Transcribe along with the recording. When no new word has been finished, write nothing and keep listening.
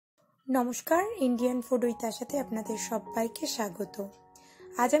নমস্কার, Indian food with আশাতে আপনাদের সবাইকে স্বাগত।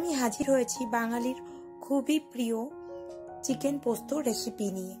 আজ আমি হাজির হয়েছি বাঙালির খুবই প্রিয় চিকেন পোস্ত রেসিপি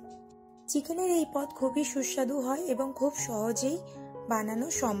নিয়ে। চিকেনের এই পদ খুবই সুস্বাদু হয় এবং খুব সহজেই বানানো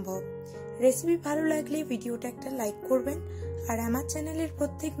সম্ভব। রেসিপি ভালো লাগলে ভিডিওটা একটা লাইক করবেন, আর আমার চ্যানেলের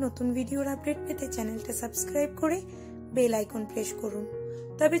প্রত্যেক নতুন ভিডিওর আপডেট পেতে চ্যানেলটা সাবস্ক্রাইব করে বেল আইকন প্রেস করুন।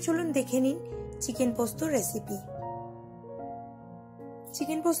 তবে চলুন দেখে নিন চিকেন পোস্ত রেসিপি।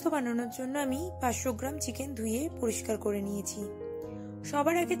 চিকেন পোস্ত বানানোর জন্য আমি 500 গ্রাম চিকেন ধুয়ে পরিষ্কার করে নিয়েছি।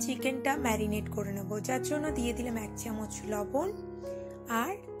 সবার আগে চিকেনটা ম্যারিনেট করে নেব, যার জন্য দিয়ে দিলাম 1 চামচ লবণ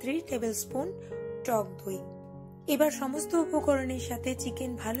আর 3 টেবিল স্পুন টক দই। এবার সমস্ত উপকরণের সাথে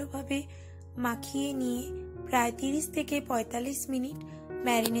চিকেন ভালোভাবে মাখিয়ে নিয়ে প্রায় 30 থেকে 45 মিনিট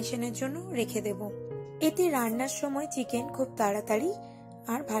ম্যারিনেশনের জন্য রেখে দেব। এতে রান্নার সময় চিকেন খুব তাড়াতাড়ি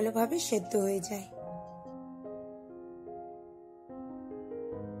আর ভালোভাবে সেদ্ধ হয়ে যায়।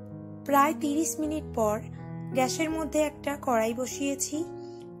 প্রায় 30 মিনিট পর গ্যাসের মধ্যে একটা কড়াই বসিয়েছি।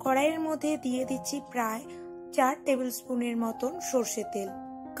 কড়াইয়ের মধ্যে দিয়ে দিচ্ছি প্রায় 4 টেবিল স্পুনের মতন সর্ষে তেল,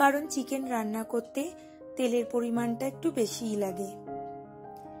 কারণ চিকেন রান্না করতে তেলের পরিমাণটা একটু বেশিই লাগে।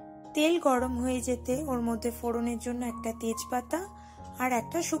 তেল গরম হয়ে যেতে ওর মধ্যে ফোড়নের জন্য একটা তেজপাতা আর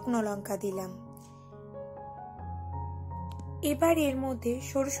একটা শুকনো লঙ্কা দিলাম। এবার এর মধ্যে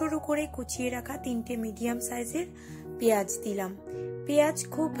সরু সরু করে কুচিয়ে রাখা 3টে মিডিয়াম সাইজের পেঁয়াজ দিলাম। পেঁয়াজ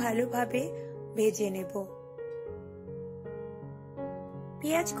খুব ভালোভাবে ভেজে নেব।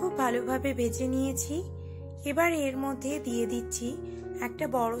 পেঁয়াজ খুব ভালোভাবে ভেজে নিয়েছি। এবার এর মধ্যে দিয়ে দিচ্ছি একটা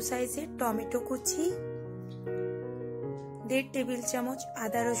বড় সাইজের টমেটো কুচি, 1.5 টেবিল চামচ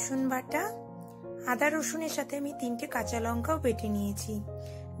আদা রসুন বাটা। আদা রসুনের সাথে আমি 3টে কাঁচা লঙ্কাও বেটে নিয়েছি।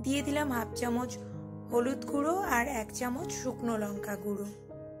 দিয়ে দিলাম 1/2 চামচ হলুদ গুঁড়ো আর 1 চামচ শুকনো লঙ্কা গুঁড়ো।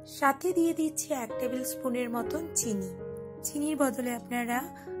 সাথে দিয়ে দিচ্ছি 1 টেবিল স্পুনের মতন চিনি। চিনির বদলে আপনারা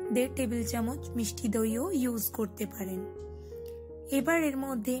 1.5 টেবিল চামচ মিষ্টি দইও ইউজ করতে পারেন। এবার এর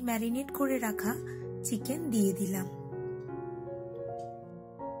মধ্যে ম্যারিনেট করে রাখা চিকেন দিয়ে দিলাম।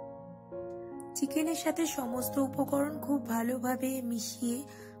 চিকেনের সাথে সমস্ত উপকরণ খুব ভালোভাবে মিশিয়ে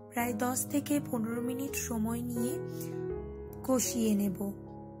প্রায় 10 থেকে 15 মিনিট সময় নিয়ে কষিয়ে নেব।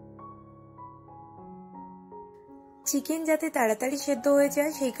 চিকেন যাতে তাড়াতাড়ি সেদ্ধ হয়ে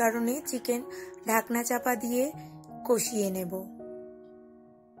যায় সেই কারণে চিকেন ঢাকনা চাপা দিয়ে কষিয়ে নেব।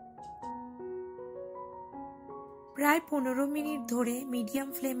 প্রায় 15 মিনিট ধরে মিডিয়াম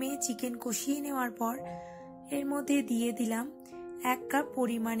ফ্লেমে চিকেন কষিয়ে নেওয়ার পর এর মধ্যে দিয়ে দিলাম 1 কাপ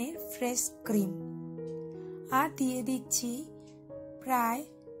পরিমাণের ফ্রেশ ক্রিম, আর দিয়ে দিচ্ছি প্রায়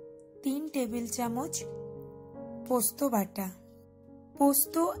 3 টেবিল চামচ পোস্ত বাটা।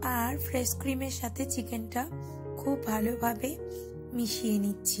 পোস্ত আর ফ্রেশ ক্রিমের সাথে চিকেনটা খুব ভালোভাবে মিশিয়ে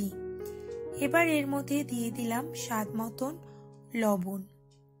নিচ্ছি। এবার এর মধ্যে দিয়ে দিলাম স্বাদ মতন লবণ।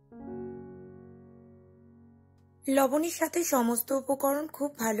 লবণের সাথে সমস্ত উপকরণ খুব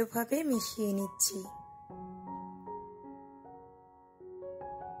ভালোভাবে মিশিয়ে নিচ্ছি।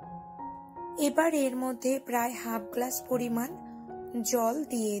 এবার এর মধ্যে প্রায় 1/2 গ্লাস পরিমাণ জল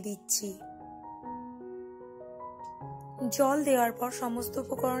দিয়ে দিচ্ছি। জল দেওয়ার পর সমস্ত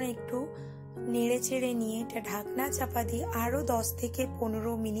উপকরণ একটু নেড়ে চেড়ে নিয়ে এটা ঢাকনা চাপা দিয়ে আরো 10 থেকে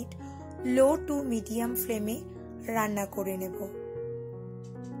 15 মিনিট লো টু মিডিয়াম ফ্লেমে রান্না করে নেব।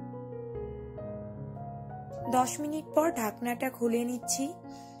 10 মিনিট পর ঢাকনাটা খুলে নিচ্ছি।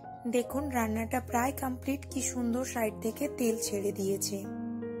 দেখুন রান্নাটা প্রায় কমপ্লিট। কি সুন্দর সাইড থেকে তেল ছেড়ে দিয়েছে।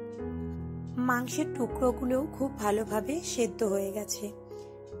 মাংসের টুকরোগুলোও খুব ভালোভাবে সেদ্ধ হয়ে গেছে।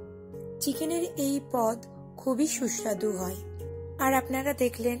 চিকেনের এই পদ খুবই সুস্বাদু হয়। আর আপনারা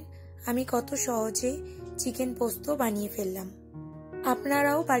দেখলেন আমি কত সহজে চিকেন পোস্ত বানিয়ে ফেললাম।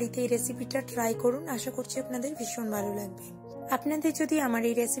 আপনারাও বাড়িতে এই রেসিপিটা ট্রাই করুন। আশা করছি আপনাদের ভীষণ ভালো লাগবে। আপনাদের যদি আমার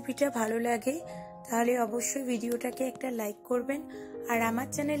এই রেসিপিটা ভালো লাগে তাহলে অবশ্যই ভিডিওটাকে একটা লাইক করবেন, আর আমার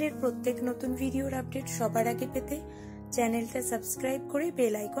চ্যানেলের প্রত্যেক নতুন ভিডিওর আপডেট সবার আগে পেতে চ্যানেলটা সাবস্ক্রাইব করে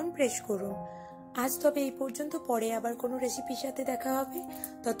বেল আইকন প্রেস করুন। আজ তবে এই পর্যন্ত, পরে আবার কোনো রেসিপির সাথে দেখা হবে।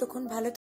 ততক্ষণ ভালো